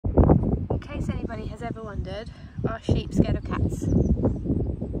guys ever wondered, are sheep scared of cats?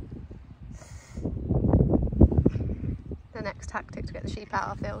 The next tactic to get the sheep out of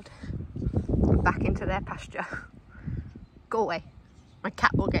our field and back into their pasture. Go away, my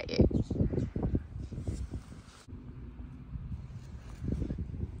cat will get you.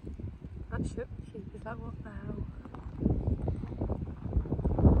 That shook sheep is like, what the hell?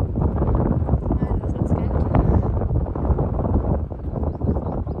 No, that's not scared.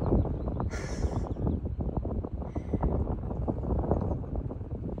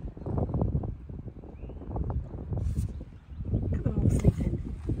 Look at them all sleeping.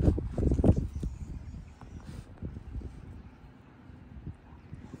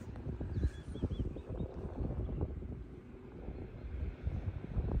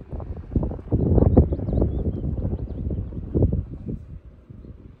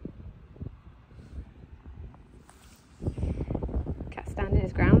 Standing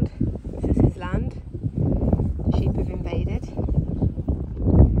his ground. This is his land. The sheep have invaded.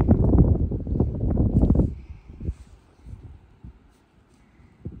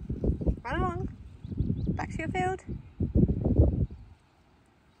 Run along. Back to your field.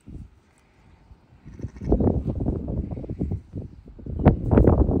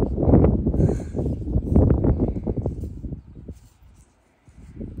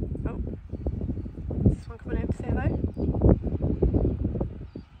 Oh, this one coming over to say hello.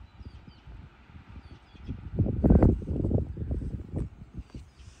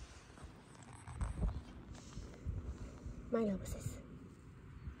 Milo, what's this?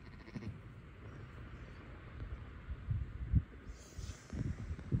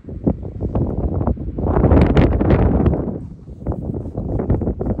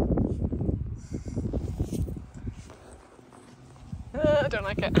 I don't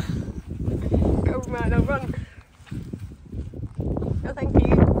like it. Go Milo, run! No thank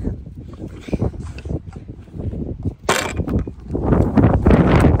you.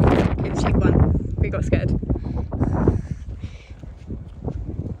 Okay, the sheep won. We got scared.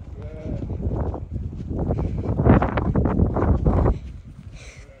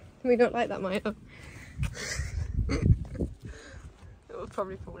 We don't like that, Milo. It was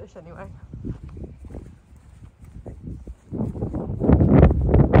probably foolish anyway.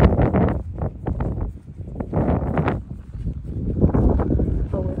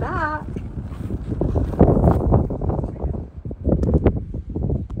 Oh, we're back.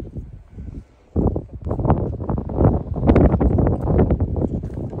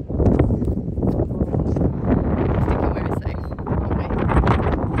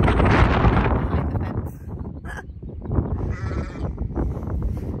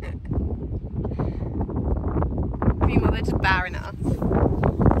 They're just barring at us.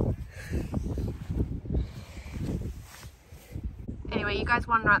 Anyway, you guys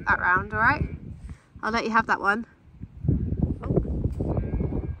won that round, alright? I'll let you have that one. Oh.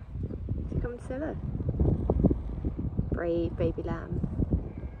 Is he coming to say hello? Brave baby lamb.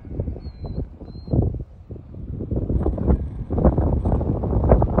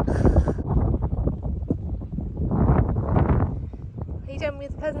 Are you done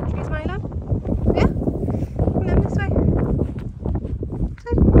with the pleasantries, Milo?